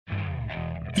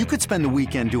You could spend the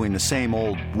weekend doing the same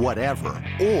old whatever,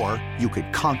 or you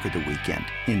could conquer the weekend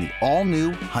in the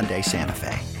all-new Hyundai Santa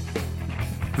Fe.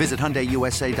 Visit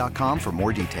HyundaiUSA.com for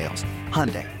more details.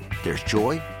 Hyundai, there's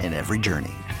joy in every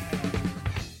journey.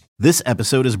 This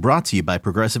episode is brought to you by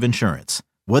Progressive Insurance.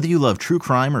 Whether you love true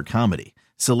crime or comedy,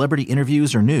 celebrity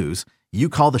interviews or news, you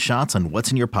call the shots on what's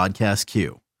in your podcast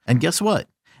queue. And guess what?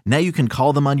 Now you can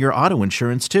call them on your auto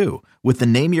insurance too with the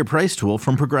Name Your Price tool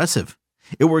from Progressive.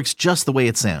 It works just the way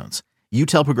it sounds. You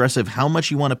tell Progressive how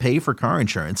much you want to pay for car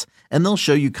insurance, and they'll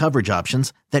show you coverage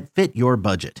options that fit your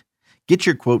budget. Get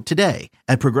your quote today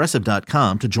at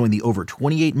Progressive.com to join the over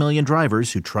 28 million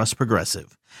drivers who trust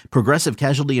Progressive. Progressive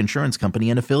Casualty Insurance Company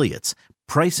and Affiliates.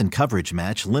 Price and coverage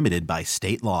match limited by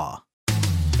state law.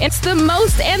 It's the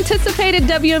most anticipated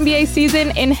WNBA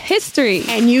season in history.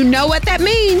 And you know what that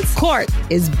means. Court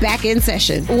is back in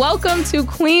session. Welcome to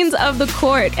Queens of the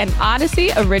Court, an Odyssey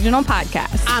original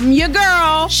podcast. I'm your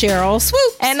girl, Cheryl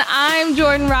Swoops. And I'm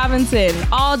Jordan Robinson.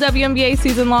 All WNBA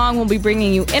season long, we'll be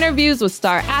bringing you interviews with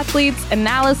star athletes,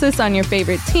 analysis on your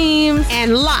favorite teams,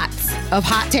 and lots of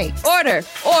hot takes. Order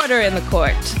in the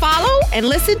court. Follow and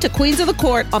listen to Queens of the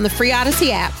Court on the free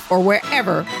Odyssey app or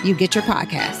wherever you get your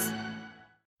podcasts.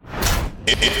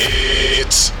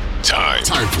 It's time.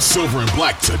 Time for Silver and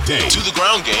Black today. To the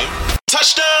ground game.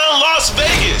 Touchdown Las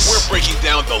Vegas. We're breaking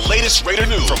down the latest Raider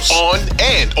news from on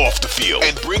and off the field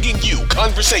and bringing you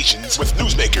conversations with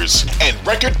newsmakers and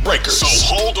record breakers. So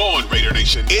hold on, Raider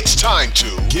Nation. It's time to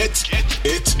get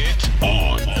it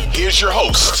on. Here's your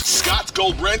hosts, Scott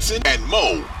Goldbranson and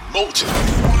Mo Moulton.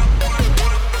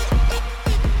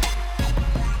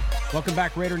 Welcome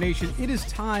back, Raider Nation. It is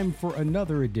time for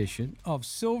another edition of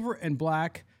Silver and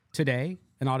Black Today,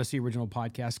 an Odyssey original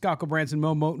podcast. Scott Goldbranson,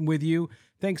 Mo Moulton with you.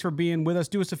 Thanks for being with us.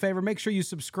 Do us a favor. Make sure you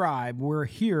subscribe. We're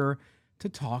here to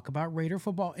talk about Raider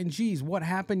football. And geez, what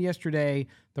happened yesterday?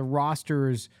 The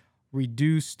rosters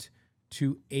reduced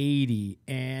to 80.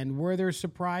 And were there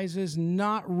surprises?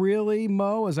 Not really,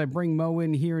 Mo, as I bring Mo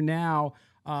in here now.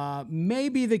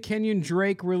 Maybe the Kenyon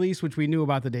Drake release, which we knew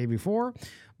about the day before.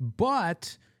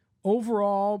 But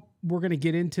overall, we're going to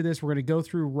get into this. We're going to go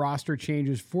through roster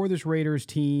changes for this Raiders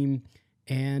team,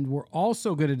 and we're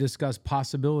also going to discuss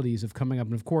possibilities of coming up.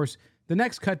 And, of course, the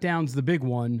next cut down's the big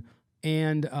one,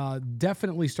 and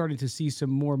definitely starting to see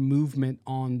some more movement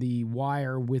on the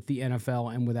wire with the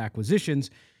NFL and with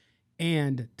acquisitions.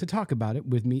 And to talk about it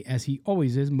with me, as he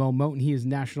always is, Mo Moulton. He is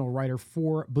national writer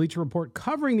for Bleacher Report,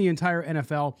 covering the entire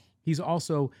NFL. He's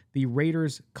also the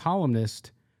Raiders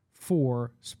columnist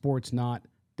for SportsNot.com.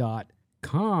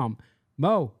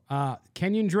 Mo,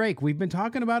 Kenyon Drake, we've been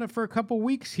talking about it for a couple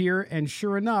weeks here, and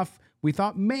sure enough, we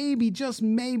thought maybe, just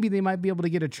maybe, they might be able to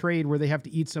get a trade where they have to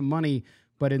eat some money,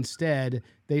 but instead,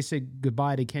 they said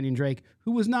goodbye to Kenyon Drake,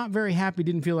 who was not very happy,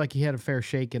 didn't feel like he had a fair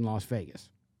shake in Las Vegas.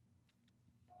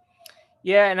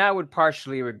 Yeah, and I would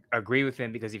partially agree with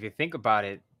him, because if you think about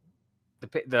it,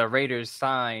 the Raiders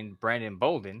signed Brandon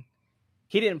Bolden.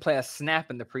 He didn't play a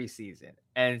snap in the preseason.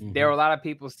 And there were a lot of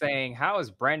people saying, how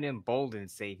is Brandon Bolden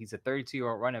safe? He's a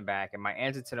 32-year-old running back. And my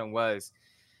answer to them was,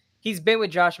 he's been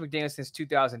with Josh McDaniels since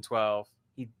 2012.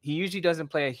 He usually doesn't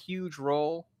play a huge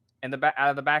role in the out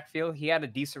of the backfield. He had a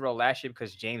decent role last year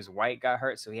because James White got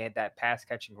hurt, so he had that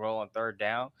pass-catching role on third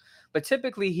down. But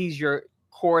typically, he's your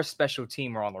core special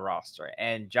teamer on the roster.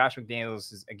 And Josh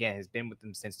McDaniels, has been with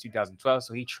them since 2012,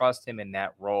 so he trusts him in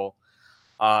that role.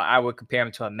 I would compare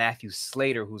him to a Matthew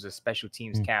Slater, who's a special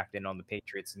teams captain on the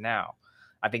Patriots now.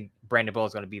 I think Brandon Bolden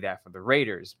is going to be that for the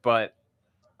Raiders, but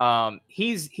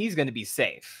he's going to be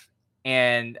safe.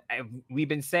 And we've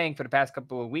been saying for the past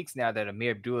couple of weeks now that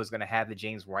Amir Abdullah is going to have the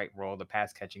James White role, the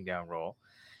pass catching down role.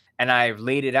 And I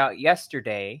laid it out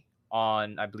yesterday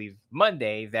on, I believe,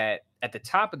 Monday, that at the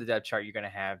top of the depth chart, you're going to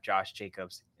have Josh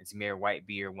Jacobs and Zamir White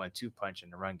be your 1-2 punch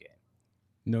in the run game.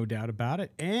 No doubt about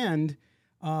it. And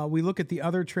we look at the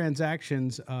other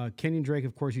transactions. Kenyon Drake,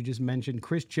 of course, you just mentioned.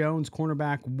 Chris Jones,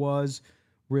 cornerback, was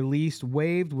released.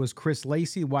 Waived was Chris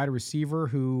Lacey, wide receiver,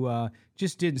 who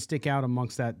just didn't stick out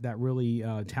amongst that really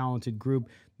talented group.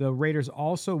 The Raiders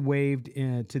also waived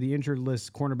to the injured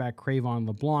list cornerback Cravon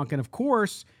LeBlanc. And, of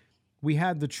course, we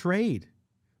had the trade.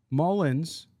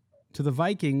 Mullins to the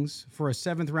Vikings for a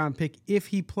 7th-round pick if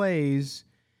he plays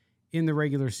in the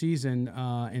regular season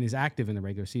and is active in the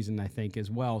regular season, I think, as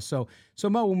well. So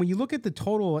Mo, when you look at the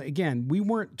total, again, we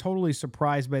weren't totally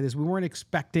surprised by this. We weren't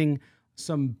expecting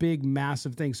some big,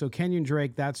 massive things. So Kenyon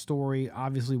Drake, that story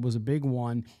obviously was a big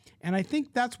one. And I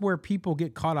think that's where people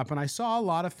get caught up. And I saw a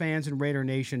lot of fans in Raider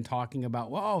Nation talking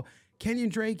about, well, Kenyon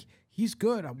Drake, he's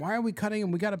good. Why are we cutting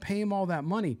him? We got to pay him all that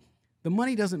money. The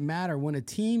money doesn't matter when a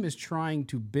team is trying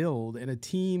to build and a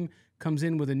team comes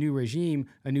in with a new regime,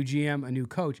 a new GM, a new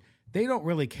coach, they don't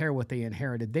really care what they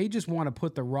inherited. They just want to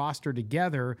put the roster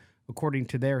together according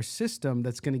to their system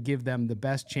that's going to give them the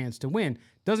best chance to win.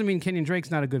 Doesn't mean Kenyon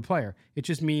Drake's not a good player. It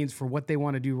just means for what they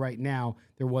want to do right now,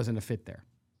 there wasn't a fit there.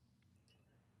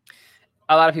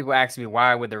 A lot of people ask me,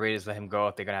 why would the Raiders let him go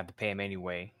if they're going to have to pay him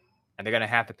anyway? And they're going to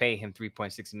have to pay him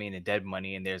 $3.6 million in dead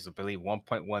money. And there's, I believe,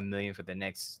 $1.1 million for the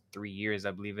next 3 years,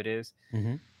 I believe it is.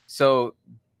 Mm-hmm. So,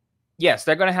 yes,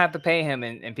 they're going to have to pay him.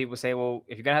 And people say, well,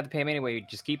 if you're going to have to pay him anyway,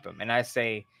 just keep him. And I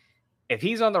say, if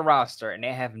he's on the roster and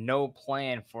they have no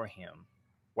plan for him,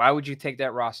 why would you take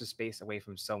that roster space away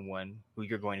from someone who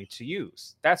you're going to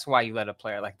use? That's why you let a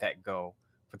player like that go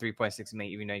for $3.6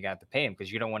 million, even though you got to pay him,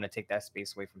 because you don't want to take that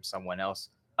space away from someone else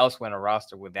elsewhere in a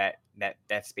roster where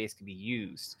that space can be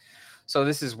used. So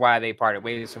this is why they parted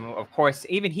ways from him. Of course,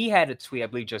 even he had a tweet. I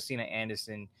believe Josina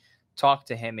Anderson talked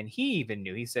to him, and he even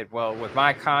knew. He said, well, with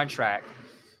my contract,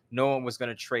 no one was going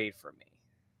to trade for me.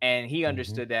 And he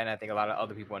understood that, and I think a lot of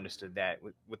other people understood that.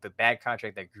 With the bad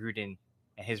contract that Gruden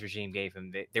and his regime gave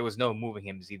him, there was no moving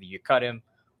him. It's either you cut him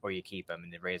or you keep him,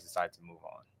 and the Raiders decided to move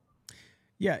on.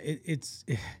 Yeah,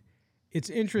 it's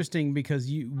interesting because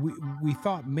we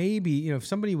thought maybe, if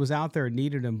somebody was out there and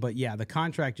needed him, but yeah, the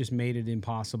contract just made it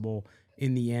impossible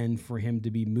in the end for him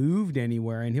to be moved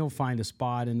anywhere, and he'll find a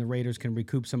spot, and the Raiders can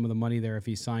recoup some of the money there if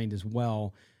he's signed as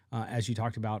well, as you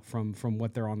talked about from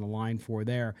what they're on the line for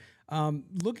there.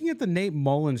 Looking at the Nate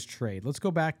Mullins trade, let's go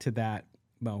back to that,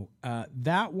 Mo.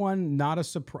 That one, not a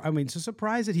surprise. I mean, it's a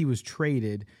surprise that he was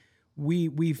traded.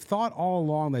 We've thought all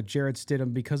along that Jarrett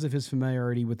Stidham, because of his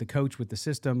familiarity with the coach, with the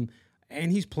system,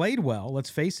 and he's played well, let's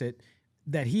face it,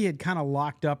 that he had kind of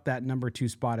locked up that number 2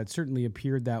 spot. It certainly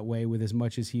appeared that way with as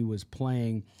much as he was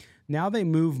playing. Now they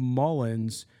move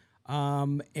Mullins,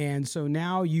 and so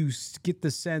now you get the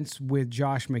sense with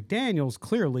Josh McDaniels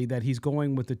clearly that he's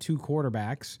going with the 2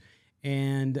 quarterbacks.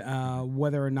 And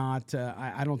whether or not,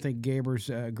 I don't think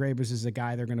Grabers is a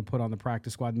guy they're going to put on the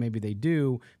practice squad. Maybe they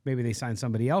do. Maybe they sign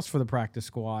somebody else for the practice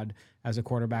squad as a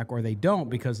quarterback, or they don't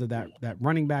because of that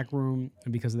running back room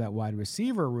and because of that wide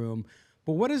receiver room.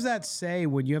 But what does that say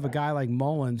when you have a guy like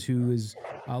Mullins who is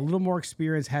a little more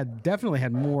experienced, definitely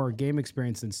had more game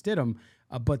experience than Stidham,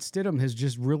 but Stidham has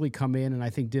just really come in and I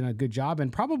think did a good job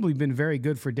and probably been very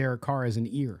good for Derek Carr as an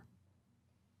ear.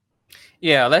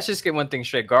 Yeah, let's just get one thing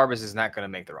straight. Garbers is not going to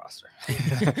make the roster.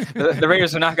 the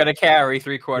Raiders are not going to carry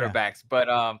 3 quarterbacks.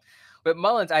 Yeah. But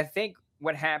Mullins, I think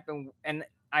what happened, and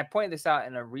I pointed this out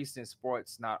in a recent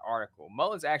Sports Not article,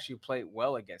 Mullins actually played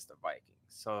well against the Vikings.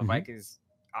 So the Vikings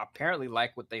apparently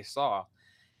like what they saw.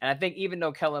 And I think even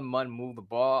though Kellen Mond moved the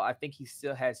ball, I think he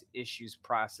still has issues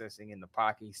processing in the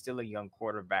pocket. He's still a young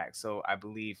quarterback. So I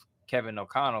believe Kevin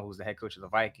O'Connell, who's the head coach of the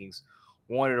Vikings,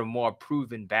 wanted a more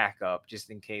proven backup just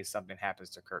in case something happens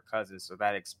to Kirk Cousins. So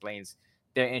that explains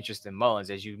their interest in Mullins.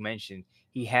 As you mentioned,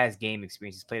 he has game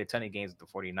experience. He's played a ton of games with the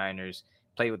 49ers,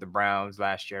 played with the Browns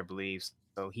last year, I believe.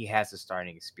 So he has the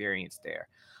starting experience there.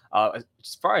 As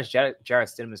far as Jarrett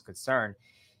Stidham is concerned,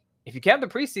 if you count the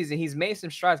preseason, he's made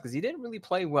some strides because he didn't really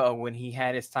play well when he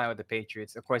had his time with the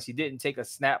Patriots. Of course, he didn't take a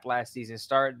snap last season,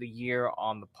 started the year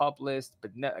on the PUP list, but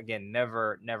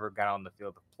never got on the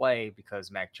field to play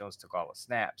because Mac Jones took all the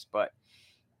snaps. But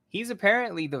he's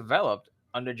apparently developed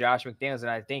under Josh McDaniels, and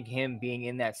I think him being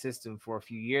in that system for a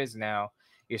few years now,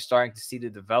 you're starting to see the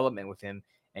development with him.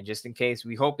 And just in case,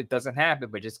 we hope it doesn't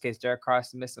happen, but just in case Derek Carr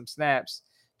missed some snaps,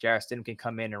 Jarrett Stidham can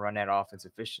come in and run that offense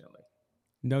efficiently.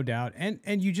 No doubt. And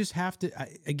you just have to,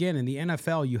 again, in the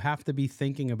NFL, you have to be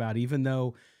thinking about, even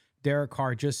though Derek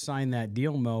Carr just signed that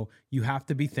deal, Mo, you have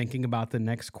to be thinking about the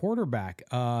next quarterback.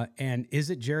 And is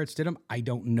it Jarrett Stidham? I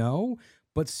don't know.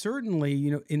 But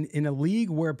certainly, in a league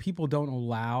where people don't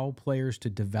allow players to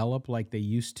develop like they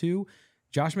used to,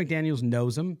 Josh McDaniels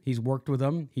knows him. He's worked with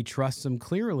him. He trusts him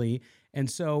clearly. And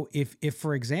so if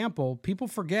for example, people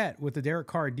forget with the Derek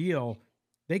Carr deal,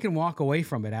 they can walk away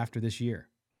from it after this year.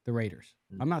 The Raiders.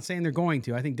 I'm not saying they're going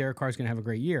to. I think Derek Carr is going to have a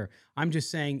great year. I'm just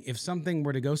saying if something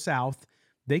were to go south,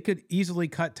 they could easily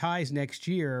cut ties next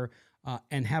year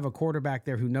and have a quarterback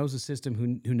there who knows the system,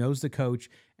 who knows the coach,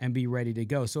 and be ready to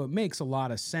go. So it makes a lot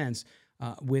of sense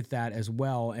with that as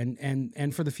well.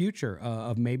 And for the future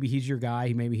of maybe he's your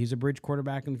guy, maybe he's a bridge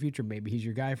quarterback in the future, maybe he's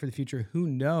your guy for the future. Who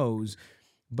knows?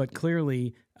 But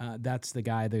clearly that's the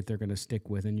guy that they're going to stick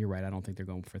with. And you're right. I don't think they're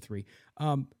going for 3.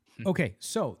 Okay,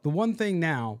 so the one thing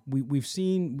now, we've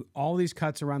seen all these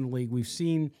cuts around the league. We've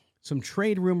seen some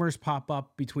trade rumors pop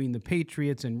up between the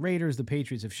Patriots and Raiders. The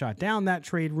Patriots have shot down that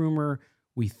trade rumor,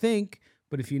 we think.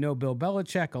 But if you know Bill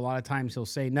Belichick, a lot of times he'll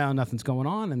say, no, nothing's going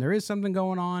on, and there is something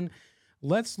going on.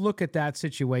 let's look at that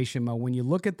situation, Mo. When you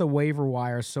look at the waiver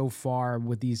wire so far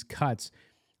with these cuts,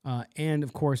 and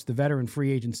of course the veteran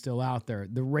free agent still out there,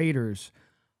 the Raiders,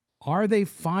 are they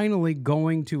finally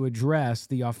going to address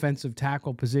the offensive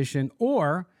tackle position?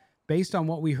 Or based on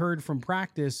what we heard from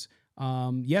practice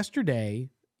yesterday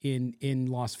in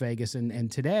Las Vegas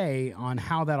and today on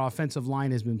how that offensive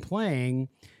line has been playing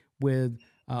with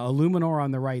Illuminor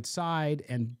on the right side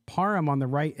and Parham on the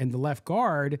right and the left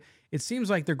guard, it seems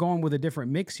like they're going with a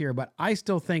different mix here, but I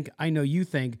still think, I know you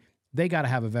think, they got to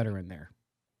have a veteran there.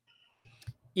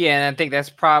 Yeah, and I think that's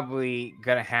probably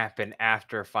going to happen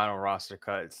after final roster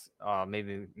cuts.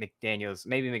 Maybe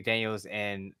McDaniels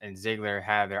and Ziegler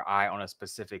have their eye on a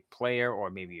specific player, or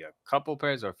maybe a couple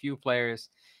players or a few players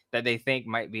that they think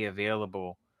might be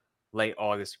available late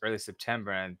August, early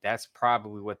September. And that's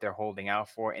probably what they're holding out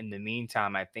for. In the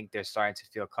meantime, I think they're starting to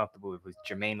feel comfortable with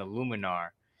Jermaine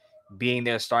Illuminor being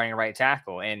their starting right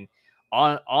tackle. And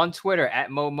on Twitter, at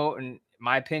Mo Moten,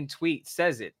 my pinned tweet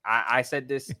says it. I said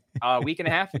this a week and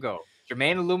a half ago.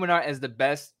 Jermaine Illuminor is the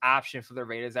best option for the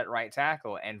Raiders at right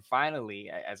tackle. And finally,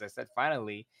 as I said,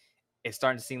 it's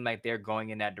starting to seem like they're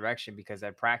going in that direction, because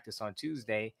at practice on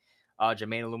Tuesday,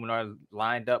 Jermaine Illuminor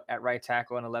lined up at right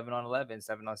tackle in 11-on-11,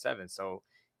 7-on-7. So it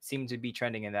seemed to be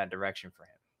trending in that direction for him.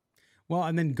 Well,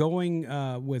 and then going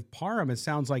with Parham, it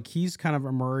sounds like he's kind of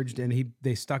emerged, and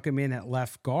they stuck him in at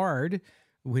left guard,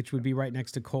 which would be right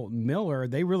next to Colton Miller.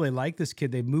 They really like this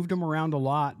kid. They've moved him around a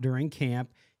lot during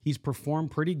camp. He's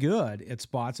performed pretty good at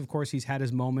spots. Of course, he's had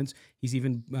his moments. He's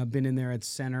even been in there at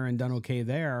center and done okay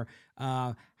there.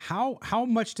 How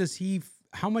much does he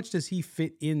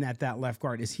fit in at that left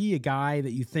guard? Is he a guy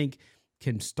that you think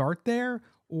can start there,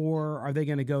 or are they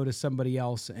going to go to somebody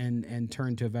else and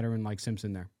turn to a veteran like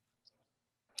Simpson there?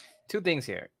 Two things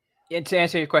here. And to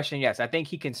answer your question, yes, I think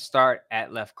he can start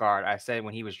at left guard. I said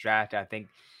when he was drafted, I think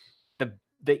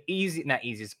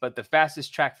the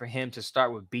fastest track for him to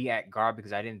start would be at guard,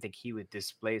 because I didn't think he would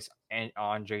displace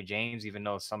Andre James, even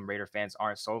though some Raider fans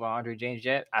aren't sold on Andre James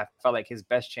yet. I felt like his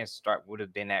best chance to start would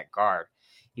have been at guard.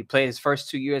 He played his first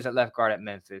 2 years at left guard at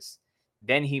Memphis.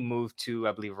 Then he moved to,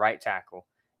 I believe, right tackle,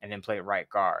 and then played right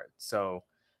guard. So,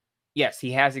 yes,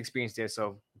 he has experience there.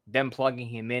 So them plugging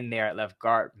him in there at left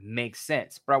guard makes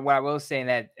sense. But what I will say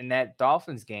in that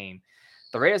Dolphins game,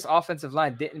 the Raiders' offensive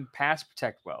line didn't pass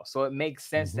protect well. So it makes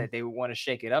sense that they would want to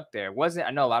shake it up there.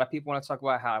 I know a lot of people want to talk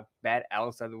about how bad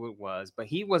Alex Leatherwood was, but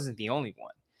he wasn't the only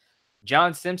one.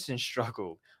 John Simpson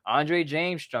struggled. Andre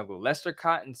James struggled. Lester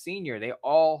Cotton Sr., they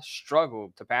all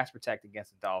struggled to pass protect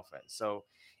against the Dolphins. So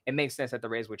it makes sense that the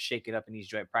Raiders would shake it up in these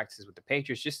joint practices with the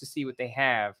Patriots just to see what they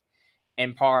have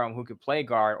in Parham, who could play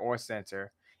guard or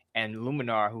center, and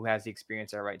Illuminor, who has the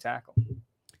experience at right tackle.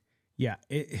 Yeah,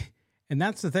 and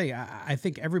that's the thing. I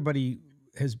think everybody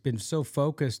has been so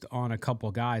focused on a couple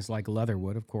guys like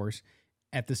Leatherwood, of course.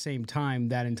 At the same time,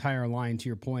 that entire line, to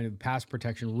your point of pass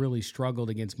protection, really struggled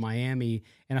against Miami.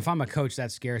 And if I'm a coach,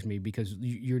 that scares me, because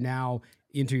you're now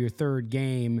into your third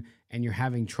game and you're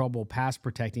having trouble pass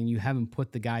protecting. You haven't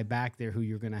put the guy back there who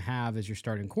you're going to have as your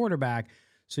starting quarterback,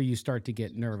 so you start to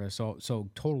get nervous. So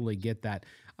totally get that.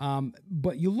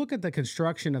 But you look at the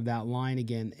construction of that line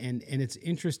again, and it's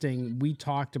interesting. We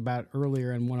talked about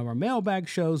earlier in one of our mailbag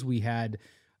shows, we had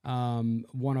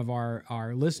one of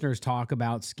our listeners talk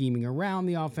about scheming around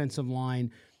the offensive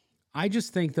line. I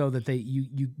just think, though, that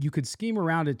you could scheme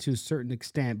around it to a certain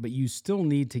extent, but you still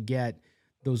need to get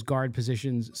those guard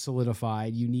positions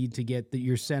solidified. You need to get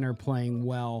your center playing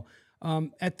well.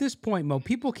 At this point, Mo,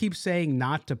 people keep saying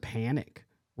not to panic,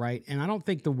 right? And I don't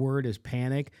think the word is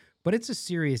panic, but it's a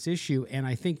serious issue. And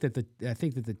I think that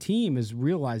the team is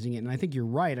realizing it. And I think you're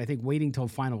right. I think waiting till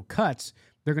final cuts,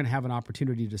 they're going to have an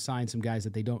opportunity to sign some guys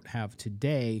that they don't have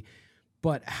today.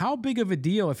 But how big of a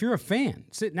deal, if you're a fan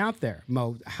sitting out there,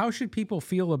 Mo, how should people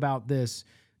feel about this?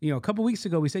 You know, a couple weeks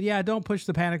ago, we said, yeah, don't push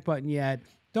the panic button yet.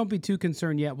 Don't be too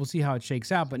concerned yet. We'll see how it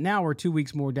shakes out. But now we're 2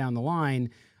 weeks more down the line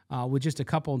with just a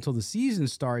couple until the season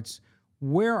starts.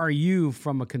 Where are you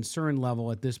from a concern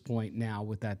level at this point now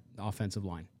with that offensive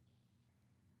line?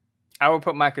 I would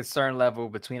put my concern level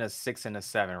between a 6 and a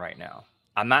 7 right now.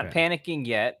 I'm not panicking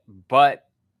yet, but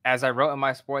as I wrote in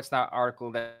my Sportsnaut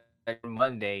article that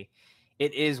Monday,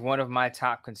 it is one of my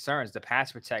top concerns, the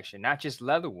pass protection, not just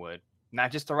Leatherwood,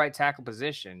 not just the right tackle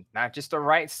position, not just the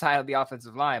right side of the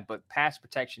offensive line, but pass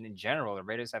protection in general. The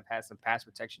Raiders have had some pass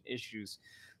protection issues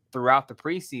throughout the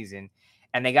preseason,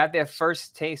 and they got their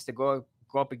first taste to go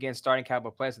up against starting caliber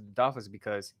players with the Dolphins,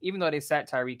 because even though they sat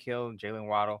Tyreek Hill and Jalen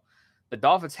Waddle, the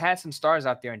Dolphins had some stars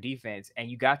out there in defense, and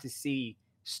you got to see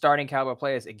starting caliber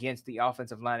players against the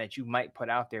offensive line that you might put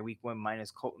out there week one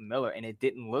minus Colton Miller, and it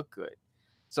didn't look good.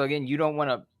 So again, you don't want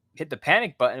to hit the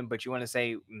panic button, but you want to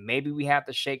say maybe we have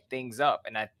to shake things up,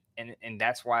 and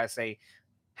that's why I say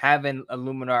having a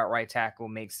Luminor at right tackle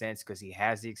makes sense because he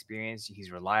has the experience,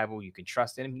 he's reliable, you can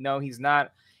trust him. No, he's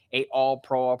not a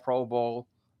All-Pro or Pro Bowl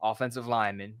offensive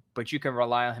lineman, but you can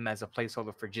rely on him as a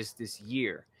placeholder for just this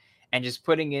year, and just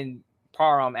putting in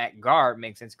Parham at guard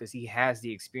makes sense because he has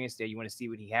the experience there. You want to see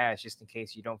what he has just in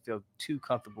case you don't feel too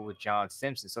comfortable with John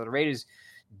Simpson. So the Raiders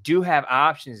do have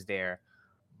options there.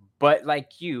 But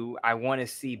like you, I want to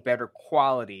see better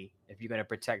quality if you're going to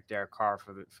protect Derek Carr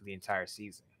for the entire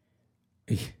season.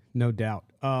 No doubt.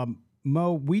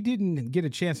 Mo, we didn't get a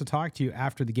chance to talk to you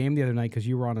after the game the other night because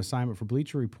you were on assignment for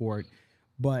Bleacher Report.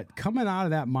 But coming out of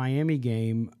that Miami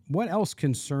game, what else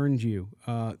concerned you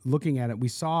looking at it?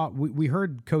 We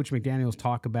heard Coach McDaniels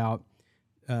talk about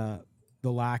the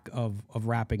lack of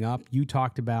wrapping up. You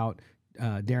talked about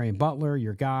Darian Butler,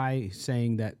 your guy,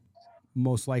 saying that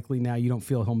most likely now you don't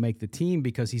feel he'll make the team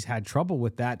because he's had trouble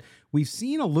with that. We've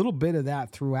seen a little bit of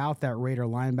that throughout that Raider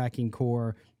linebacking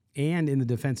core and in the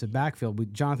defensive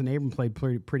backfield. Jonathan Abram played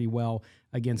pretty well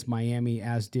against Miami,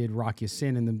 as did Rock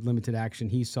Ya-Sin in the limited action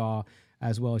he saw,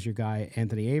 as well as your guy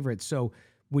Anthony Averett. So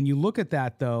when you look at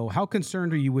that, though, how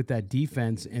concerned are you with that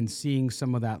defense and seeing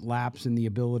some of that lapse in the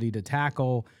ability to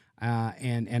tackle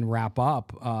and wrap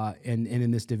up? And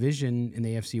in this division, in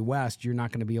the AFC West, you're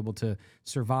not going to be able to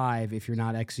survive if you're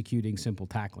not executing simple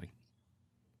tackling.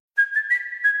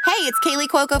 Hey, it's Kaylee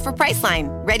Cuoco for Priceline.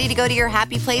 Ready to go to your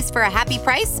happy place for a happy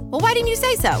price? Well, why didn't you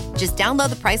say so? Just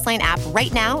download the Priceline app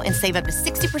right now and save up to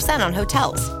 60% on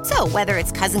hotels. So whether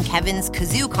it's Cousin Kevin's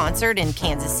Kazoo Concert in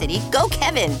Kansas City, go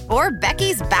Kevin, or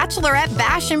Becky's Bachelorette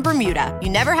Bash in Bermuda,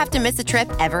 you never have to miss a trip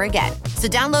ever again. So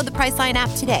download the Priceline app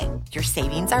today. Your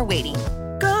savings are waiting.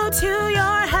 Go to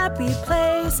your happy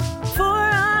place for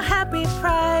a happy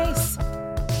price.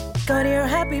 Go to your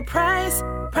happy price,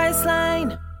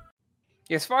 Priceline.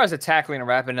 As far as the tackling and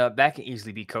wrapping up, that can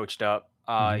easily be coached up.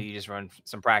 You just run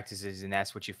some practices, and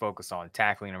that's what you focus on,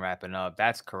 tackling and wrapping up.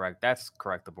 That's correct. That's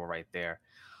correctable right there.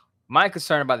 My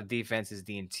concern about the defense is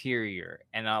the interior,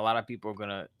 and a lot of people are going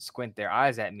to squint their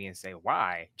eyes at me and say,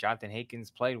 why? Jonathan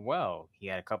Hankins played well. He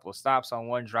had a couple of stops on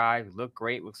one drive. He looked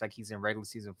great. Looks like he's in regular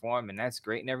season form, and that's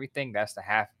great and everything. That's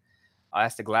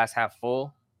the glass half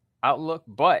full outlook.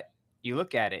 But you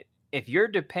look at it, if you're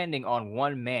depending on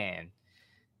one man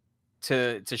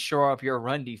to shore up your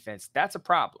run defense, that's a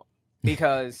problem,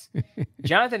 because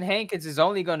Jonathan Hankins is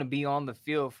only going to be on the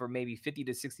field for maybe 50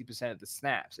 to 60% of the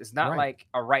snaps. It's not like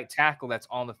a right tackle that's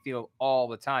on the field all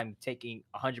the time, taking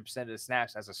 100% of the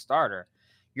snaps as a starter.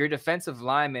 Your defensive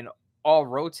linemen all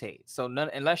rotate. So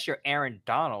unless you're Aaron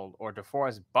Donald or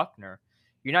DeForest Buckner,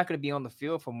 you're not going to be on the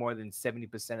field for more than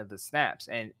 70% of the snaps.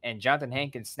 And Jonathan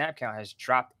Hankins' snap count has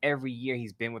dropped every year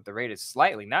he's been with the Raiders,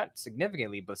 slightly, not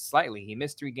significantly, but slightly. He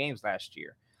missed 3 games last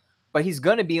year. But he's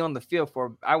going to be on the field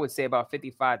for, I would say, about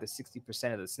 55 to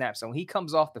 60% of the snaps. So when he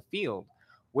comes off the field,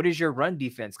 what is your run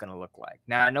defense going to look like?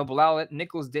 Now, I know Bilal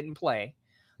Nichols didn't play,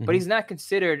 but he's not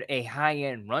considered a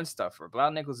high-end run stuffer. Bilal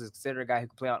Nichols is considered a guy who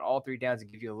can play on all 3 downs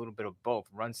and give you a little bit of both,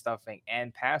 run stuffing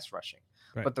and pass rushing.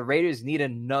 Right. But the Raiders need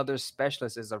another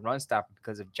specialist as a run stopper,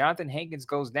 because if Jonathan Hankins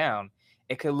goes down,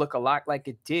 it could look a lot like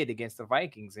it did against the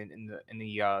Vikings in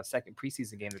the second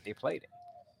preseason game that they played in.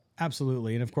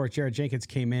 Absolutely. And of course, Jared Jenkins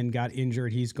came in, got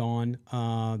injured. He's gone.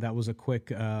 That was a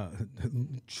quick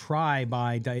try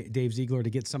by Dave Ziegler to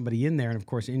get somebody in there. And of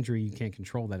course, injury, you can't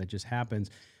control that. It just happens.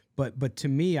 But to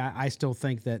me, I still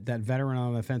think that veteran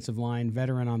on the offensive line,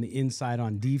 veteran on the inside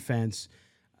on defense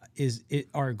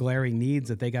are glaring needs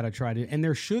that they got to try to, and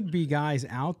there should be guys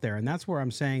out there. And that's where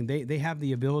I'm saying they have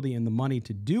the ability and the money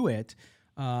to do it.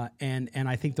 And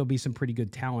I think there'll be some pretty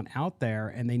good talent out there,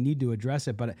 and they need to address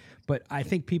it. But I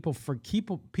think people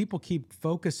keep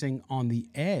focusing on the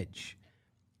edge,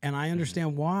 and I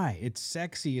understand why. It's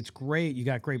sexy, it's great. You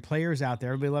got great players out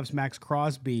there. Everybody loves Max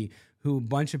Crosby, who a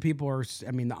bunch of people are.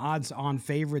 I mean, the odds-on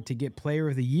favorite to get Player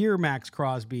of the Year, Max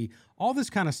Crosby. All this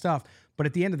kind of stuff. But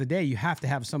at the end of the day, you have to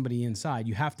have somebody inside.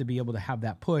 You have to be able to have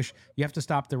that push. You have to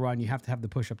stop the run. You have to have the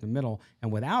push up the middle.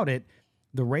 And without it,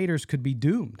 the Raiders could be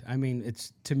doomed. I mean,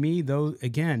 it's, to me, though,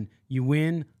 again, you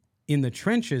win in the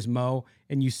trenches, Mo,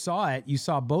 and you saw it. You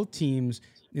saw both teams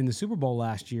in the Super Bowl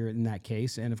last year in that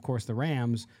case, and, of course, the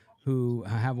Rams, who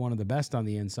have one of the best on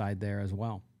the inside there as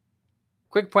well.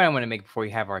 Quick point I want to make before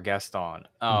you have our guest on.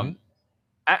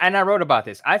 And I wrote about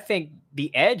this. I think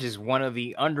the edge is one of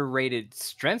the underrated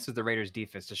strengths of the Raiders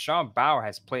defense. Deshaun Bauer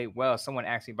has played well. Someone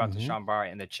asked me about Deshaun Bauer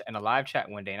in a live chat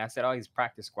one day, and I said, oh, he's a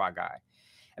practice squad guy.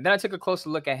 And then I took a closer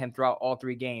look at him throughout all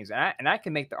 3 games. And I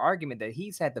can make the argument that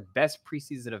he's had the best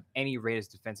preseason of any Raiders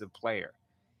defensive player.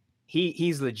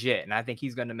 he's legit, and I think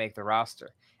he's going to make the roster.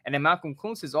 And then Malcolm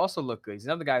Kuntz has also looked good. He's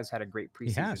another guy who's had a great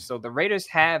preseason. So the Raiders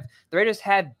have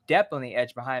depth on the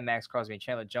edge behind Max Crosby and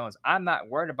Chandler Jones. I'm not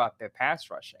worried about their pass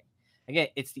rushing. Again,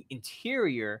 it's the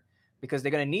interior, because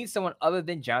they're going to need someone other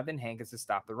than Jonathan Hankins to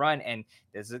stop the run. And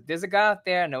there's a guy out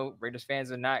there. I know Raiders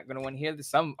fans are not going to want to hear this.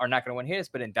 Some are not going to want to hear this,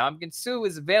 but Ndamukong Suh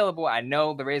is available. I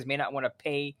know the Raiders may not want to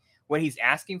pay what he's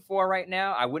asking for right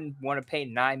now. I wouldn't want to pay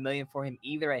 $9 million for him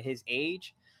either at his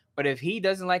age. But if he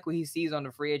doesn't like what he sees on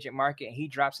the free agent market and he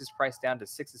drops his price down to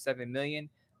 $6 to $7 million,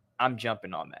 I'm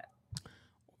jumping on that.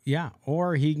 Yeah,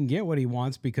 or he can get what he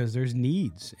wants because there's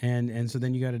needs. And so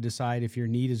then you got to decide if your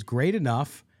need is great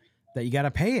enough that you got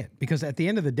to pay it. Because at the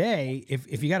end of the day,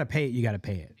 if you got to pay it, you got to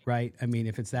pay it, right? I mean,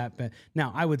 if it's that bad.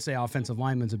 Now, I would say offensive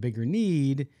lineman's a bigger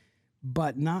need,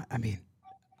 but not, I mean,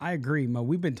 I agree, Mo.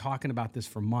 We've been talking about this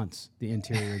for months, the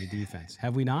interior of the defense.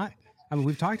 Have we not? I mean,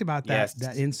 we've talked about that,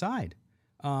 that inside.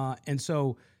 And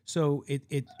so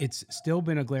it's still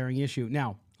been a glaring issue.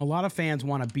 Now, a lot of fans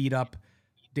want to beat up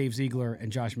Dave Ziegler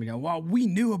and Josh McDaniels. Well, we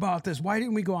knew about this. Why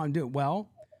didn't we go out and do it? Well,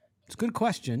 it's a good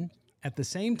question. At the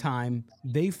same time,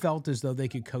 they felt as though they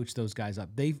could coach those guys up.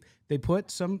 They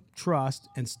put some trust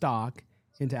and stock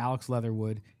into Alex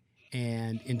Leatherwood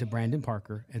and into Brandon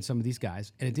Parker and some of these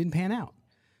guys, and it didn't pan out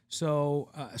so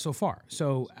far.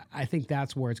 So I think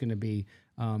that's where it's going to be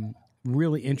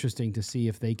really interesting to see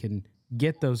if they can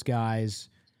get those guys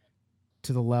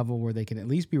to the level where they can at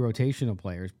least be rotational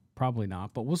players. Probably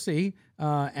not, but we'll see.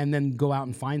 And then go out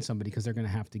and find somebody because they're going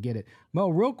to have to get it. Mo,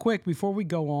 real quick, before we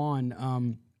go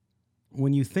on,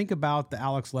 when you think about the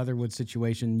Alex Leatherwood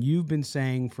situation, you've been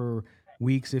saying for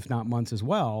weeks, if not months as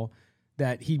well,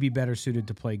 that he'd be better suited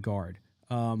to play guard.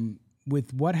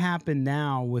 With what happened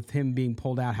now with him being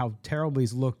pulled out, how terribly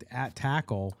he's looked at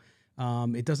tackle,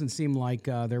 it doesn't seem like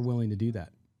they're willing to do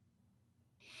that.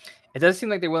 It doesn't seem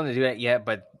like they're willing to do that yet,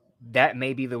 but that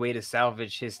may be the way to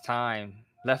salvage his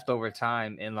leftover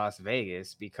time in Las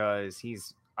Vegas, because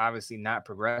he's obviously not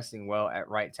progressing well at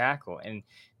right tackle. And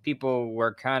people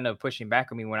were kind of pushing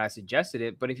back on me when I suggested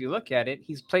it. But if you look at it,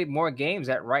 he's played more games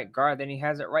at right guard than he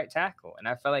has at right tackle. And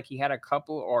I felt like he had a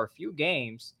few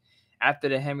games after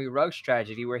the Henry Ruggs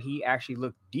tragedy where he actually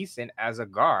looked decent as a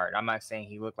guard. I'm not saying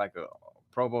he looked like a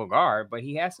Pro Bowl guard, but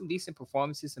he had some decent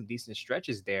performances, some decent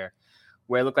stretches there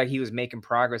where it looked like he was making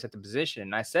progress at the position.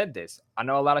 And I said this, I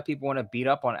know a lot of people want to beat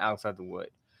up on Alex Leatherwood,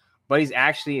 but he's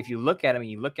actually, if you look at him and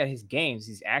you look at his games,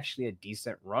 he's actually a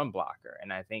decent run blocker.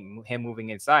 And I think him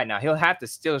moving inside, now he'll have to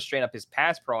still straighten up his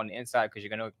pass pro on the inside because you're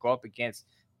going to go up against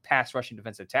pass rushing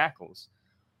defensive tackles.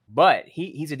 But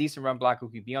he's a decent run blocker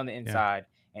who can be on the inside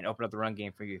and open up the run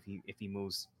game for you if he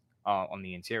moves on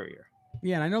the interior.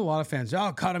 Yeah, and I know a lot of fans,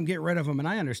 cut him, get rid of him. And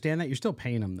I understand that. You're still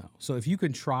paying him, though. So if you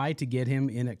can try to get him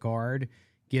in at guard,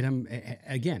 get him,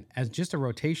 again, as just a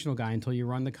rotational guy until you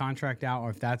run the contract out, or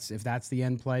if that's the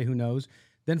end play, who knows,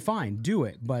 then fine, do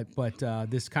it. But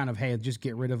this kind of, hey, just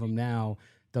get rid of him now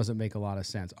doesn't make a lot of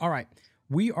sense. All right,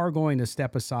 we are going to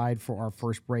step aside for our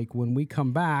first break. When we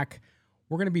come back,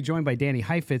 we're going to be joined by Danny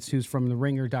Heifetz, who's from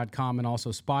TheRinger.com and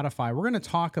also Spotify. We're going to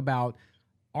talk about,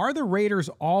 are the Raiders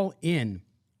all in?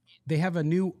 They have a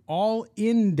new all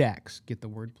index. Get the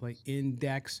wordplay,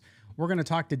 index. We're going to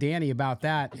talk to Danny about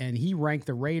that, and he ranked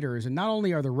the Raiders. And not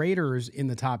only are the Raiders in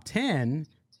the top 10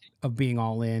 of being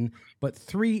all in, but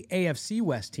 3 AFC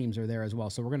West teams are there as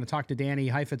well. So we're going to talk to Danny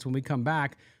Heifetz when we come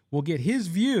back. We'll get his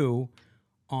view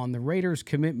on the Raiders'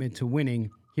 commitment to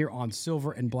winning here on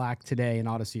Silver and Black today, an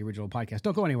Odyssey original podcast.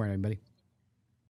 Don't go anywhere, everybody.